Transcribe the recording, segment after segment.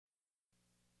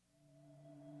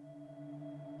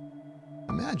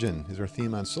Imagine is our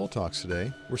theme on Soul Talks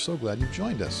today. We're so glad you've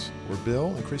joined us. We're Bill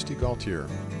and Christy Gaultier,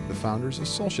 the founders of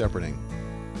Soul Shepherding.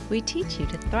 We teach you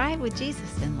to thrive with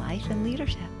Jesus in life and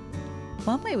leadership.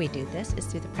 One way we do this is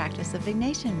through the practice of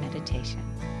Ignatian meditation,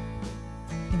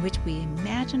 in which we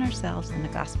imagine ourselves in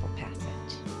a gospel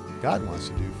passage. God wants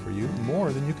to do for you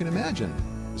more than you can imagine,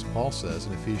 as Paul says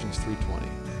in Ephesians 3:20.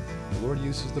 The Lord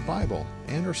uses the Bible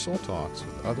and our Soul Talks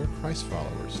with other Christ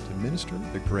followers to minister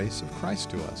the grace of Christ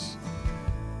to us.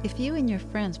 If you and your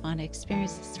friends want to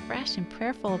experience this fresh and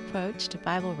prayerful approach to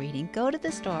Bible reading, go to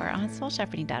the store on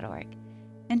soulshepherding.org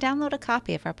and download a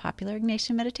copy of our popular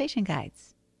Ignatian meditation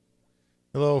guides.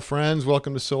 Hello, friends.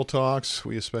 Welcome to Soul Talks.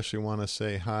 We especially want to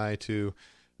say hi to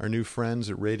our new friends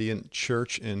at Radiant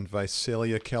Church in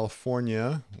Visalia,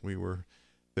 California. We were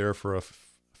there for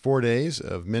 4 days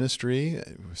of ministry,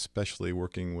 especially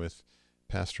working with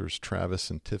Pastors Travis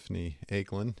and Tiffany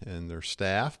Aiklin and their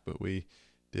staff, but we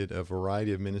did a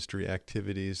variety of ministry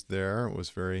activities there. It was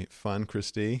very fun,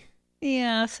 Christy.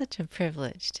 Yeah, such a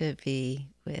privilege to be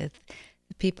with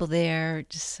the people there,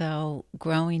 just so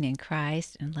growing in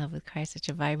Christ, in love with Christ, such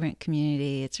a vibrant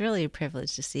community. It's really a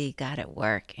privilege to see God at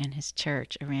work in his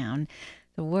church around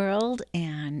the world,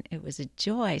 and it was a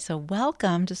joy. So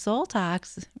welcome to Soul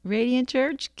Talks, Radiant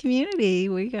Church community.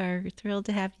 We are thrilled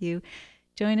to have you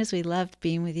join us. We loved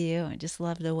being with you and just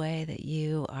love the way that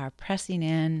you are pressing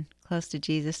in close to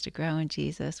Jesus to grow in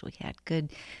Jesus. We had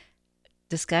good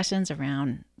discussions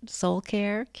around soul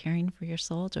care, caring for your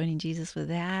soul, joining Jesus with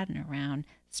that, and around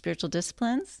spiritual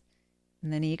disciplines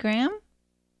and the Enneagram.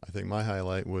 I think my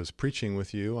highlight was preaching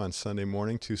with you on Sunday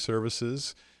morning, 2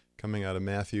 services, coming out of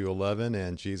Matthew 11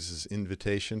 and Jesus'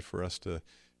 invitation for us to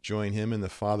join him in the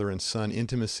Father and Son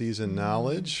intimacies and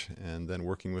knowledge, and then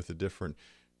working with the different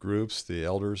groups, the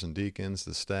elders and deacons,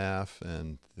 the staff,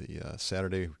 and the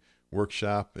Saturday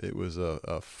workshop. It was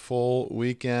a full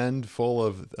weekend full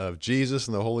of Jesus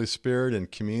and the Holy Spirit and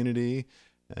community.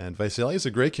 And Visalia is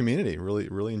a great community.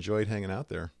 Really enjoyed hanging out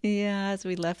there. Yeah, as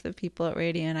we left the people at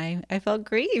Radiant, I felt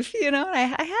grief, I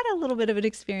had a little bit of an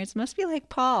experience. It must be like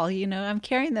Paul, I'm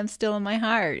carrying them still in my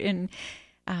heart and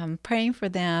praying for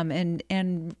them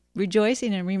and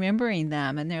rejoicing and remembering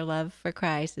them and their love for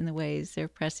Christ and the ways they're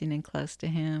pressing in close to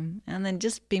him. And then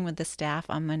just being with the staff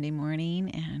on Monday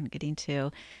morning and getting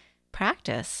to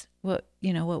practice what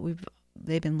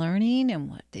they've been learning and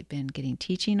what they've been getting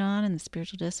teaching on in the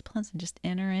spiritual disciplines, and just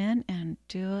enter in and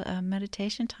do a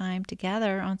meditation time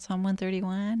together on Psalm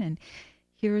 131 and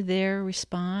hear their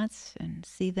response and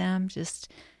see them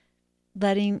just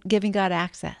giving God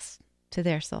access to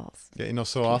their souls. Yeah,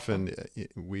 so often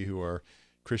we who are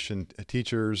Christian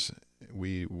teachers,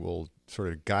 we will sort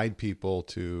of guide people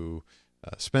to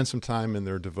spend some time in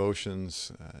their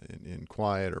devotions in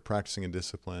quiet or practicing a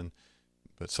discipline,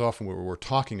 but so often we're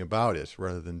talking about it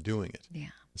rather than doing it. Yeah.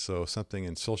 So something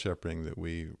in soul shepherding that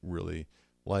we really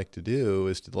like to do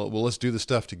is let's do the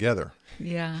stuff together.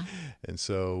 Yeah. And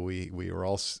so we were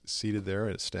all seated there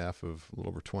at a staff of a little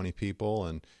over 20 people,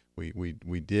 and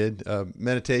we did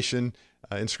meditation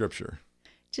in Scripture.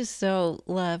 Just so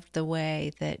loved the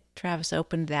way that Travis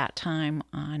opened that time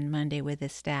on Monday with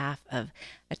his staff, of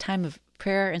a time of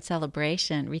prayer and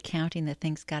celebration, recounting the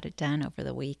things God had done over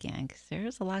the weekend, because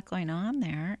there's a lot going on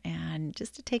there, and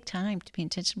just to take time to be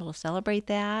intentional to celebrate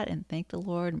that and thank the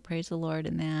Lord and praise the Lord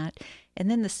in that. And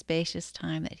then the spacious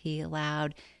time that he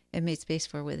allowed and made space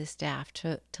for with his staff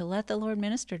to let the Lord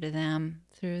minister to them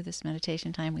through this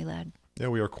meditation time we led. Yeah,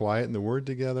 we were quiet in the Word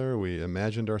together. We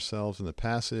imagined ourselves in the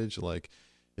passage like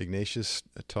Ignatius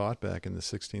taught back in the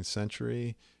 16th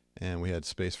century, and we had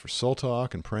space for soul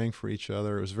talk and praying for each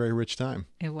other. It was a very rich time.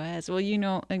 It was. Well,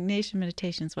 Ignatian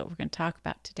meditation is what we're going to talk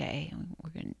about today. We're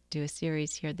going to do a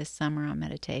series here this summer on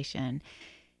meditation.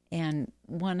 And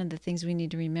one of the things we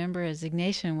need to remember is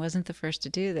Ignatian wasn't the first to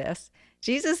do this.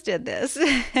 Jesus did this,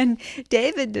 and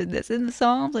David did this in the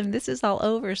Psalms. I mean, this is all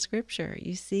over Scripture.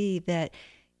 You see that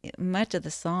much of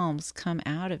the Psalms come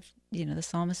out of the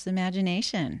psalmist's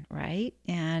imagination, right?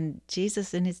 And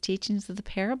Jesus in his teachings of the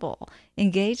parable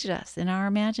engaged us in our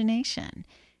imagination.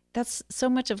 That's so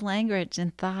much of language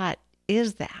and thought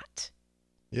is that.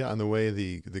 Yeah, and the way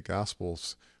the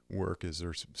Gospels work is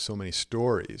there's so many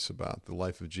stories about the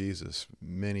life of Jesus,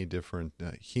 many different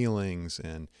healings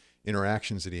and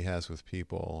interactions that he has with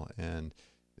people, and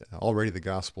already the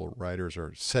Gospel writers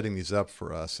are setting these up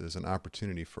for us as an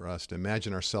opportunity for us to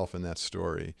imagine ourselves in that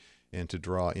story and to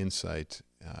draw insight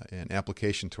and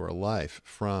application to our life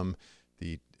from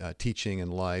the teaching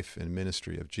and life and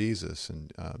ministry of Jesus.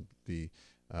 And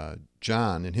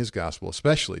John in his gospel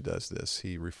especially does this.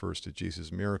 He refers to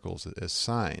Jesus' miracles as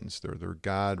signs. They're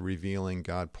God-revealing,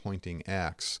 God-pointing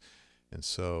acts. And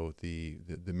so the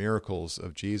miracles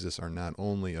of Jesus are not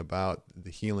only about the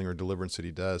healing or deliverance that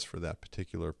he does for that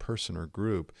particular person or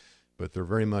group, but they're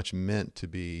very much meant to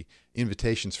be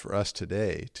invitations for us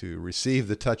today to receive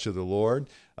the touch of the Lord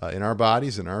in our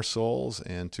bodies, in our souls,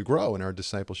 and to grow in our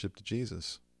discipleship to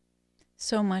Jesus.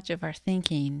 So much of our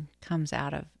thinking comes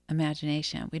out of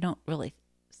imagination. We don't really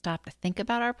stop to think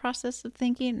about our process of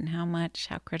thinking and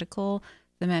how critical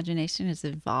the imagination is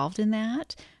involved in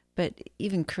that. But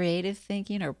even creative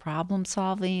thinking or problem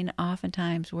solving,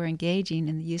 oftentimes we're engaging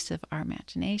in the use of our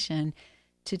imagination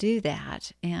to do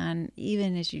that. And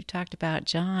even as you talked about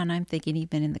John, I'm thinking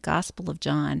even in the Gospel of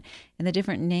John and the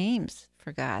different names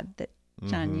for God that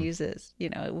John uses.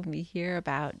 When we hear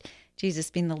about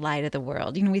Jesus being the light of the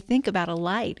world, we think about a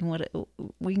light and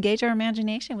we engage our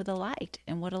imagination with a light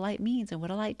and what a light means and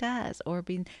what a light does, or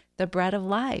being the bread of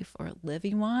life or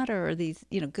living water or these,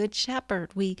 good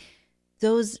shepherd.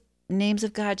 Those names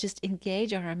of God just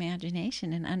engage our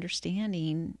imagination in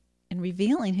understanding and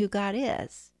revealing who God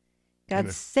is.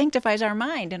 God sanctifies our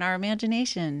mind and our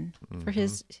imagination for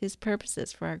his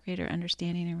purposes, for our greater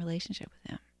understanding and relationship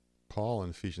with him. Paul in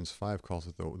Ephesians 5 calls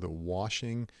it the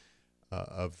washing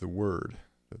of the Word.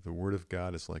 The Word of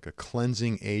God is like a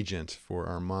cleansing agent for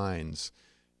our minds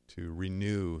to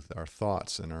renew our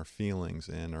thoughts and our feelings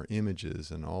and our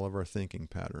images and all of our thinking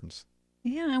patterns.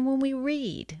 Yeah, and when we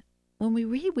read,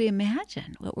 we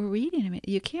imagine what we're reading. I mean,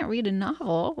 you can't read a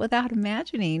novel without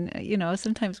imagining.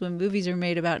 Sometimes when movies are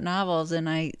made about novels and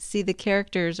I see the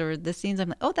characters or the scenes, I'm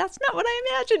like, oh, that's not what I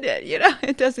imagined it.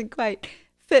 It doesn't quite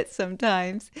fit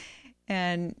sometimes.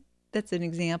 And that's an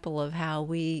example of how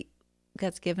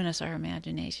God's given us our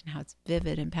imagination, how it's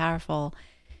vivid and powerful.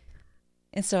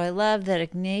 And so I love that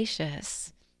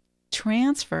Ignatius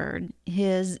transferred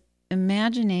his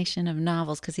imagination of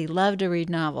novels, because he loved to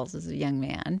read novels as a young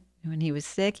man. When he was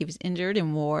sick, he was injured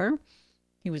in war.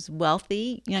 He was a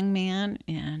wealthy young man,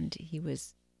 and he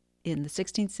was in the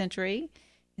 16th century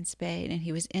in Spain, and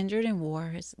he was injured in war.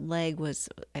 His leg was,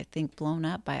 I think, blown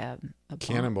up by a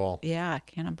cannonball. Yeah, a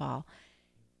cannonball.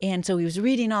 And so he was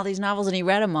reading all these novels, and he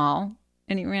read them all,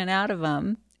 and he ran out of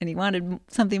them, and he wanted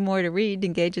something more to read to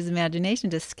engage his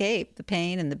imagination, to escape the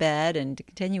pain and the bed and to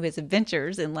continue his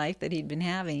adventures in life that he'd been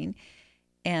having.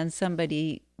 And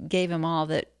somebody gave him all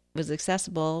that was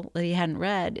accessible that he hadn't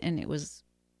read, and it was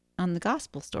on the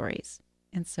gospel stories.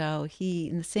 And so he,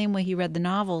 in the same way he read the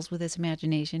novels with his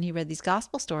imagination, he read these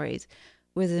gospel stories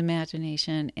with his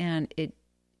imagination, and it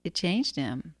changed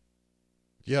him.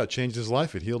 Yeah, it changed his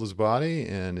life. It healed his body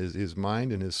and his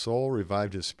mind and his soul,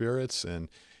 revived his spirits, and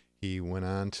he went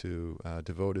on to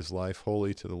devote his life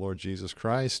wholly to the Lord Jesus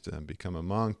Christ and become a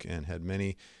monk, and had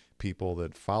many people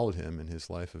that followed him in his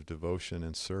life of devotion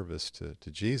and service to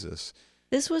Jesus.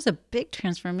 This was a big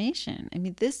transformation. I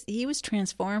mean, he was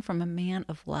transformed from a man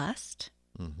of lust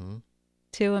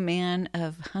to a man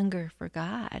of hunger for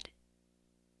God.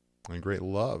 And great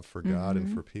love for God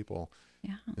and for people.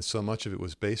 Yeah. And so much of it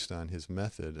was based on his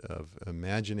method of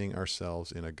imagining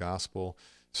ourselves in a gospel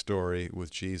story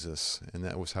with Jesus. And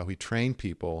that was how he trained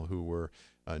people who were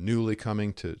newly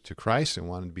coming to Christ and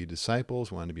wanted to be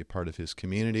disciples, wanted to be a part of his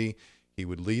community. He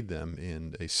would lead them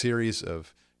in a series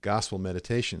of gospel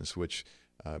meditations, which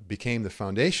became the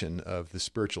foundation of the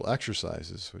spiritual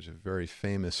exercises, which is a very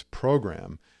famous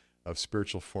program of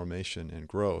spiritual formation and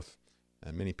growth.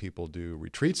 And many people do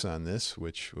retreats on this,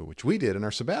 which we did in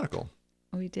our sabbatical.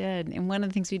 We did. And one of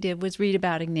the things we did was read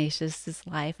about Ignatius'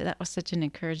 life. That was such an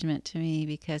encouragement to me,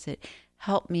 because it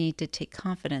helped me to take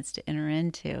confidence to enter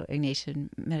into Ignatian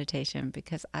meditation,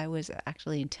 because I was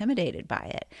actually intimidated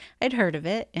by it. I'd heard of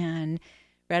it and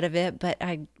read of it, but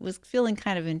I was feeling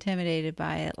kind of intimidated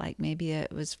by it, like maybe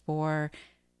it was for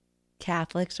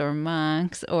Catholics or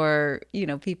monks or,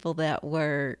 people that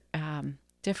were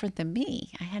different than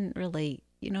me. I hadn't really,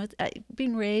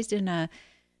 being raised in a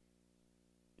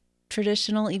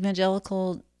traditional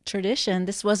evangelical tradition,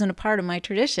 this wasn't a part of my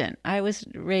tradition. I was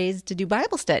raised to do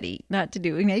Bible study, not to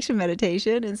do Ignatian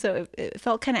meditation, and so it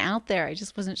felt kind of out there. I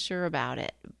just wasn't sure about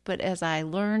it. But as I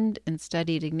learned and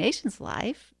studied Ignatian's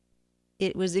life,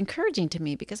 it was encouraging to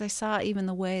me, because I saw even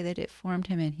the way that it formed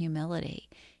him in humility.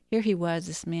 Here he was,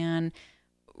 this man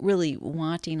really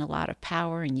wanting a lot of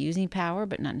power and using power,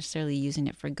 but not necessarily using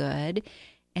it for good.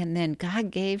 And then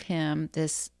God gave him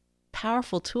this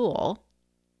powerful tool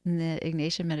in the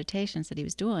Ignatian meditations that he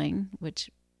was doing,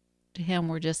 which to him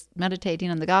were just meditating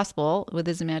on the gospel with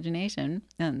his imagination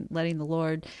and letting the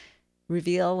Lord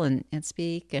reveal and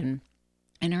speak and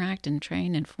interact and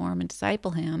train and form and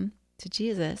disciple him to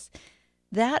Jesus.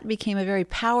 That became a very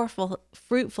powerful,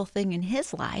 fruitful thing in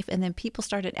his life. And then people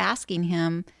started asking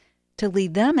him to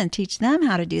lead them and teach them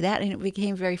how to do that. And it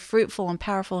became very fruitful and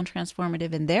powerful and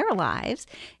transformative in their lives.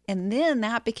 And then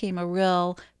that became a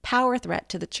real power threat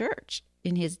to the church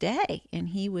in his day. And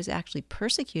he was actually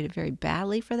persecuted very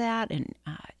badly for that and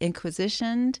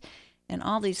inquisitioned and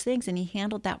all these things. And he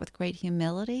handled that with great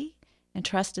humility and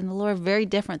trust in the Lord, very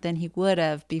different than he would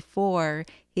have before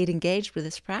he'd engaged with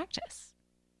this practice.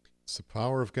 It's the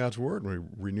power of God's Word. We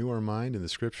renew our mind in the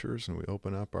Scriptures, and we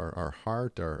open up our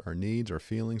heart, our needs, our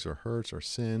feelings, our hurts, our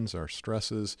sins, our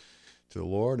stresses to the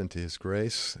Lord and to His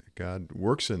grace. God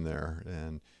works in there,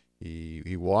 and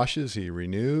He washes, He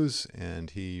renews, and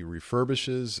He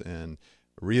refurbishes and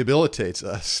rehabilitates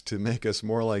us to make us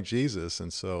more like Jesus.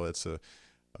 And so it's a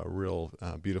real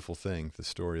beautiful thing, the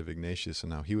story of Ignatius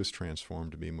and how he was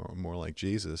transformed to be more like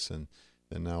Jesus. And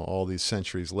now all these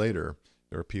centuries later,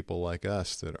 there are people like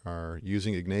us that are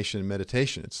using Ignatian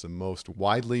meditation. It's the most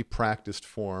widely practiced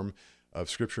form of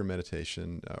scripture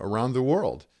meditation around the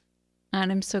world. And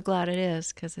I'm so glad it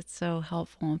is, because it's so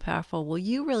helpful and powerful. Well,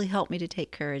 you really helped me to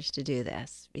take courage to do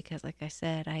this, because like I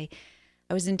said, I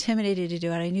was intimidated to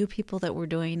do it. I knew people that were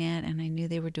doing it, and I knew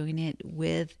they were doing it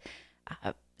with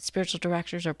spiritual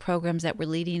directors or programs that were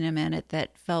leading them in it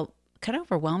that felt kind of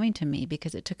overwhelming to me,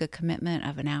 because it took a commitment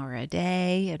of an hour a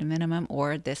day at a minimum,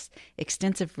 or this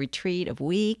extensive retreat of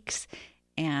weeks.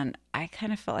 And I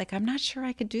kind of felt like, I'm not sure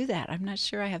I could do that. I'm not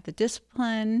sure I have the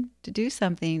discipline to do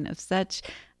something of such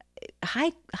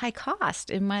high cost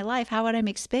in my life. How would I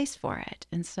make space for it?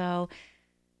 And so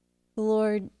the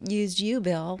Lord used you,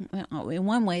 Bill, in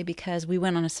one way, because we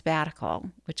went on a sabbatical,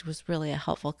 which was really a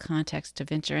helpful context to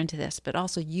venture into this. But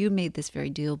also you made this very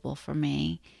doable for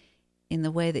me in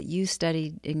the way that you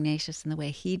studied Ignatius and the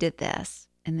way he did this,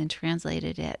 and then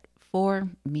translated it for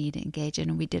me to engage in.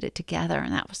 And we did it together.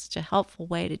 And that was such a helpful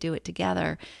way to do it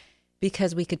together,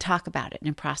 because we could talk about it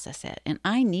and process it. And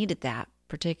I needed that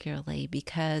particularly,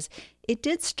 because it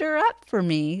did stir up for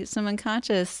me some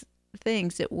unconscious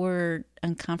things that were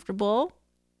uncomfortable,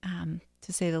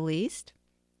 to say the least,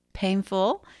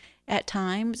 painful at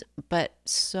times, but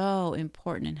so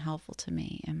important and helpful to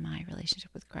me in my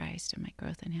relationship with Christ and my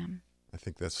growth in Him. I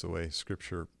think that's the way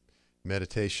scripture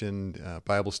meditation,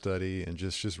 Bible study, and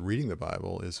just reading the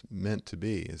Bible is meant to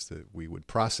be, is that we would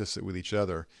process it with each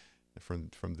other. From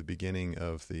the beginning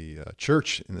of the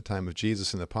church in the time of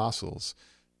Jesus and the apostles,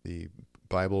 the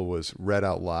Bible was read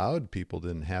out loud. People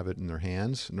didn't have it in their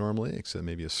hands normally, except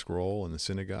maybe a scroll in the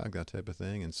synagogue, that type of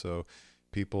thing. And so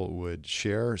people would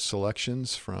share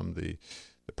selections from the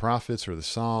prophets or the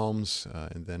Psalms,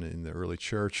 and then in the early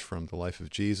church from the life of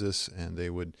Jesus, and they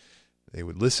would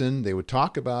listen, they would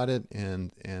talk about it,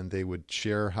 and they would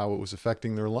share how it was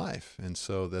affecting their life. And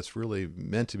so that's really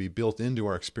meant to be built into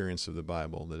our experience of the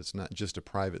Bible, that it's not just a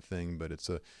private thing, but it's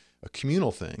a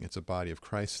communal thing. It's a body of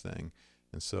Christ thing.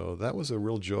 And so that was a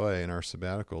real joy in our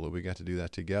sabbatical, that we got to do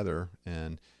that together.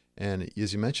 And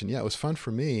as you mentioned, yeah, it was fun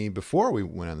for me before we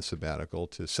went on the sabbatical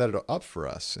to set it up for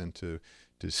us and to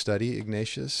study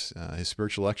Ignatius, his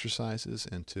spiritual exercises,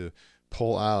 and to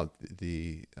pull out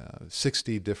the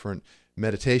 60 different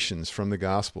meditations from the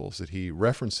Gospels that he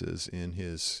references in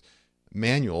his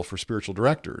manual for spiritual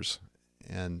directors.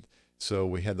 And so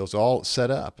we had those all set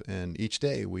up, and each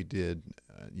day we did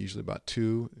usually about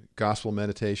 2 gospel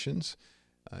meditations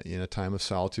in a time of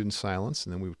solitude and silence,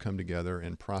 and then we would come together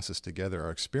and process together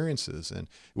our experiences. And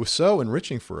it was so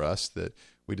enriching for us that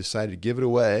we decided to give it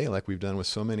away, like we've done with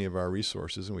so many of our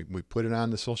resources, and we put it on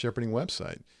the Soul Shepherding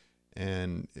website.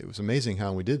 And it was amazing how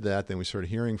when we did that, then we started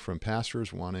hearing from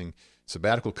pastors wanting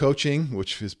sabbatical coaching,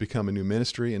 which has become a new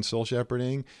ministry in soul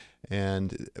shepherding.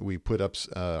 And we put up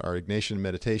our Ignatian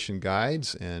meditation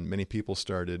guides, and many people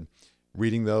started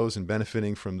reading those and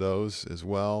benefiting from those as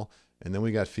well. And then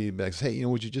we got feedback, hey,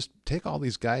 would you just take all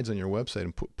these guides on your website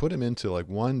and put them into like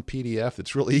one PDF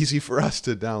that's real easy for us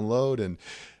to download?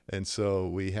 And so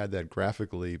we had that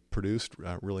graphically produced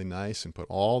really nice, and put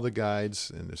all the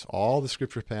guides, and there's all the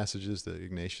scripture passages that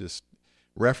Ignatius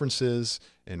references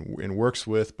and works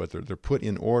with, but they're put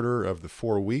in order of the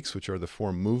 4 weeks, which are the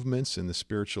 4 movements in the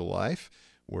spiritual life,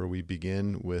 where we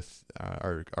begin with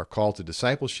our call to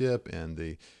discipleship and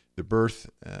the birth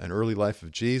and early life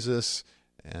of Jesus,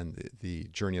 and the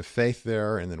journey of faith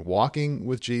there, and then walking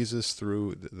with Jesus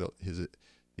through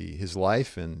his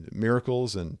life and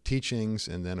miracles and teachings,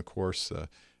 and then, of course,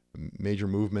 major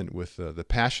movement with the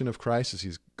passion of Christ as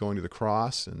he's going to the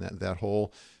cross, and that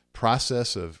whole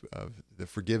process of the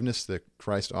forgiveness that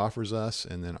Christ offers us,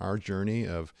 and then our journey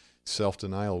of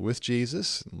self-denial with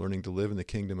Jesus, learning to live in the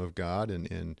kingdom of God and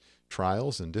in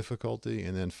trials and difficulty.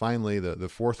 And then finally, the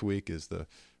 4th week is the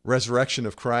resurrection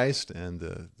of Christ and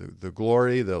the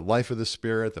glory, the life of the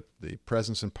Spirit, the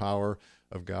presence and power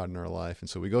of God in our life. And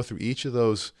so we go through each of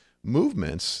those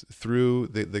movements through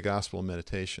the gospel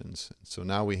meditations. So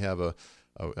now we have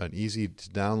an easy to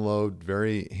download,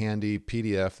 very handy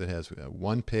PDF that has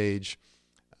one page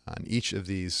on each of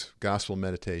these gospel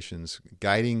meditations,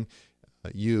 guiding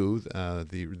you,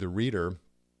 the reader,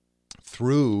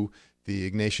 through the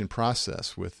Ignatian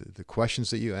process with the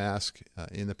questions that you ask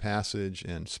in the passage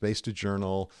and space to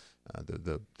journal,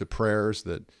 the prayers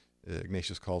that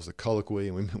Ignatius calls the colloquy,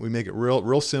 and we make it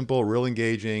real simple, real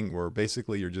engaging, where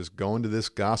basically you're just going to this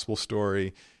gospel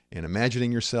story and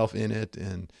imagining yourself in it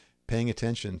and paying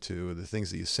attention to the things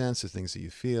that you sense, the things that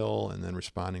you feel, and then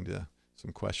responding to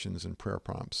some questions and prayer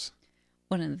prompts.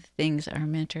 One of the things our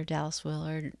mentor Dallas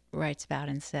Willard writes about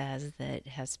and says that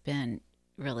has been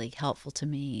really helpful to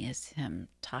me is him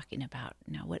talking about,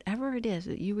 whatever it is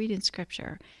that you read in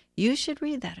Scripture, you should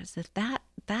read that as if that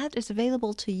is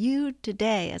available to you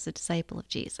today as a disciple of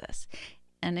Jesus.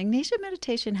 And Ignatian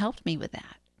meditation helped me with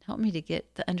that, helped me to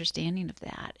get the understanding of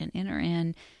that and enter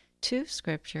into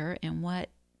Scripture and what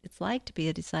it's like to be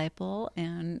a disciple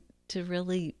and to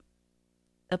really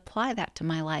apply that to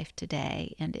my life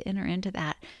today and to enter into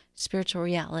that spiritual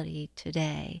reality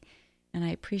today. And I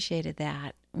appreciated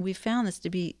that. We found this to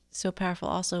be so powerful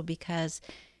also because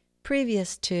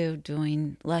previous to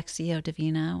doing Lectio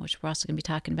Divina, which we're also going to be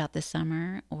talking about this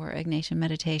summer, or Ignatian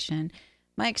meditation,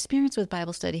 my experience with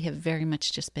Bible study have very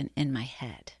much just been in my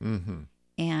head. Mm-hmm.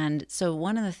 And so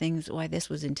one of the things why this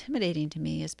was intimidating to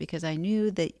me is because I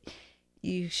knew that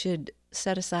you should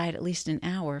set aside at least an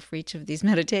hour for each of these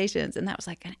meditations. And that was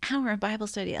like an hour of Bible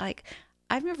study. Like,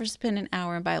 I've never spent an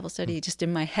hour in Bible study just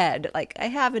in my head. Like I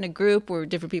have in a group where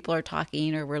different people are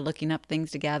talking or we're looking up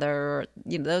things together or,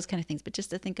 those kind of things. But just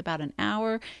to think about an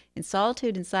hour in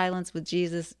solitude and silence with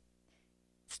Jesus,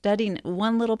 studying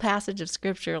one little passage of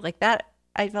Scripture like that,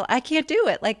 I felt I can't do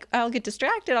it. Like I'll get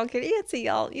distracted. I'll get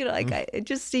antsy. It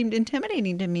just seemed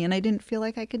intimidating to me and I didn't feel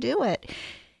like I could do it.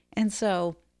 And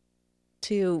so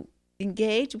to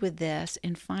engage with this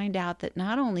and find out that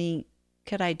not only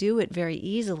could I do it very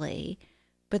easily,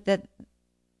 but that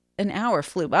an hour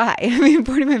flew by.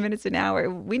 45 minutes an hour.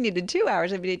 We needed 2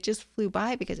 hours. It just flew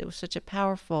by because it was such a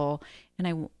powerful,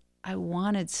 and I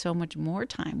wanted so much more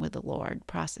time with the Lord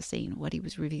processing what he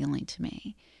was revealing to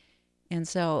me. And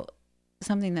so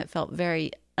something that felt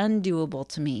very undoable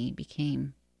to me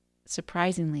became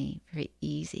surprisingly very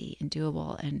easy and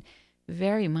doable and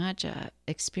very much a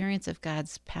experience of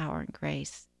God's power and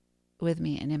grace with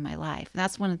me and in my life. And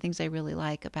that's one of the things I really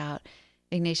like about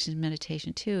Ignatian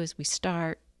meditation too, is we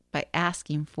start by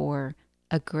asking for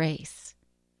a grace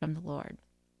from the Lord.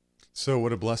 So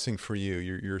what a blessing for you.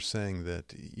 You're saying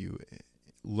that you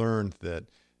learned that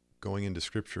going into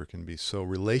Scripture can be so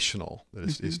relational,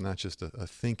 that it's not just a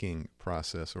thinking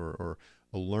process or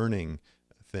a learning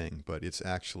thing, but it's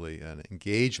actually an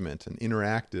engagement, an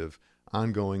interactive,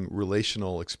 ongoing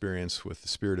relational experience with the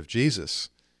Spirit of Jesus.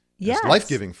 Yes. It's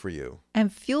life-giving for you.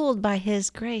 And fueled by his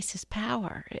grace, his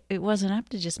power. It wasn't up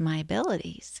to just my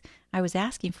abilities. I was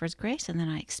asking for his grace, and then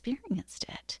I experienced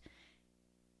it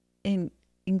in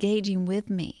engaging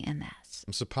with me in this.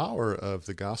 It's the power of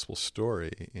the gospel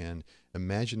story and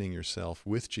imagining yourself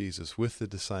with Jesus, with the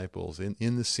disciples,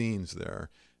 in the scenes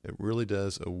there. It really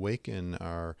does awaken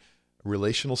our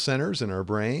relational centers in our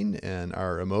brain and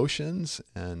our emotions,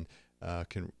 and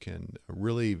can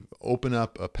really open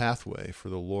up a pathway for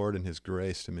the Lord and his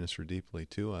grace to minister deeply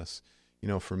to us.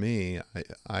 For me,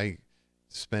 I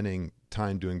spending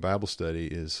time doing Bible study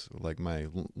is like my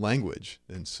language.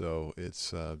 And so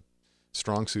it's a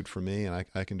strong suit for me, and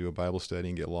I can do a Bible study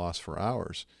and get lost for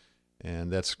hours.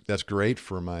 And that's great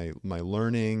for my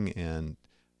learning and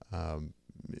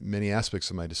many aspects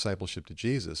of my discipleship to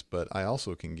Jesus. But I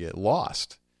also can get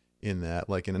lost in that,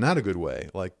 like in a not a good way,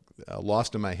 like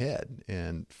lost in my head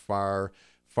and far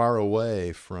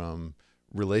away from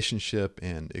relationship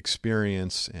and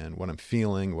experience and what I'm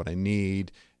feeling, what I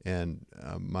need, and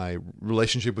my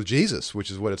relationship with Jesus,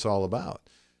 which is what it's all about.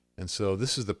 And so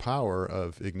this is the power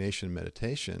of Ignatian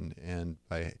meditation. And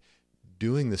by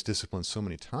doing this discipline so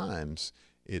many times,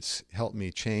 it's helped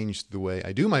me change the way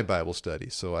I do my Bible study.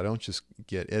 So I don't just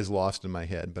get as lost in my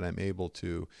head, but I'm able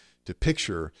to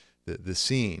picture the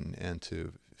scene and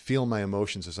to feel my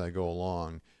emotions as I go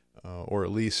along, or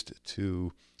at least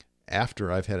to,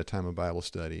 after I've had a time of Bible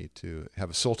study, to have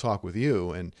a soul talk with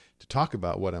you and to talk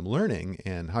about what I'm learning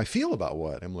and how I feel about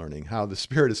what I'm learning, how the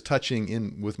Spirit is touching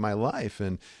in with my life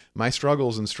and my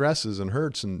struggles and stresses and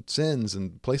hurts and sins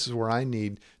and places where I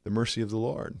need the mercy of the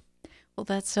Lord.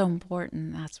 Well, that's so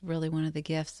important. That's really one of the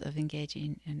gifts of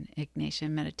engaging in Ignatian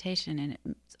meditation. And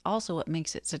it's also what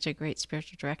makes it such a great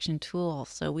spiritual direction tool.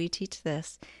 So we teach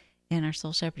this in our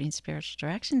Soul Shepherding Spiritual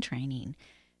Direction training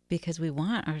because we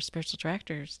want our spiritual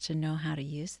directors to know how to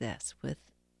use this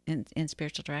in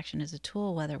spiritual direction as a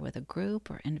tool, whether with a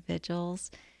group or individuals.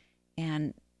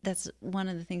 And that's one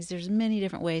of the things. There's many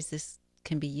different ways this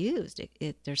can be used.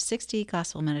 There's 60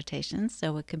 gospel meditations,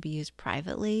 so it can be used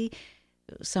privately.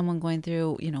 Someone going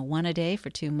through, one a day for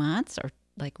 2 months, or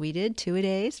like we did, 2 a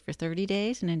days for 30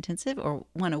 days in intensive, or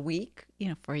 1 a week,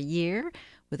 for a year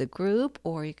with a group,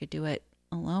 or you could do it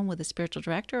alone with a spiritual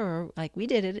director, or like we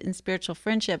did it in spiritual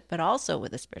friendship, but also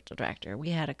with a spiritual director.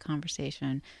 We had a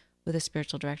conversation with a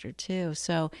spiritual director too.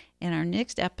 So in our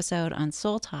next episode on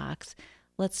Soul Talks,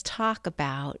 let's talk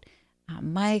about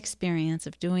my experience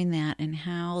of doing that and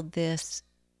how this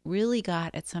really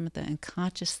got at some of the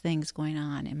unconscious things going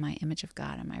on in my image of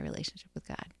God and my relationship with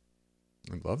God.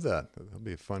 I love that. That'll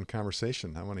be a fun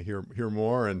conversation. I want to hear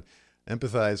more and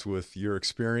empathize with your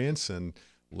experience and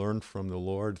learn from the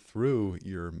Lord through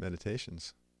your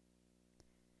meditations.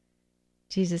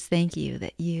 Jesus, thank you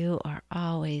that you are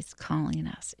always calling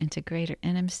us into greater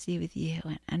intimacy with you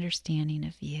and understanding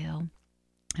of you.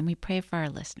 And we pray for our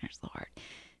listeners, Lord,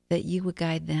 that you would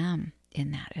guide them in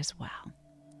that as well.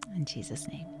 In Jesus'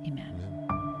 name,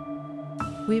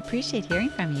 amen. We appreciate hearing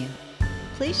from you.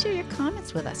 Please share your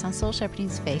comments with us on Soul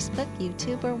Shepherding's Facebook,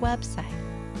 YouTube, or website.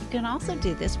 You can also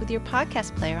do this with your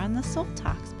podcast player on the Soul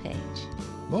Talks page.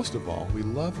 Most of all, we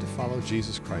love to follow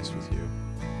Jesus Christ with you.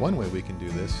 One way we can do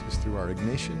this is through our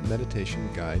Ignatian Meditation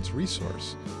Guides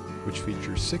resource, which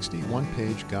features 60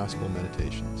 one-page gospel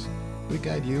meditations. We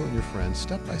guide you and your friends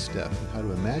step by step in how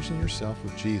to imagine yourself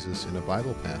with Jesus in a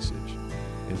Bible passage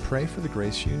and pray for the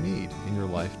grace you need in your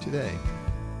life today.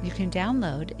 You can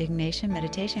download Ignatian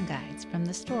Meditation Guides from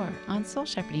the store on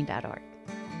soulshepherding.org.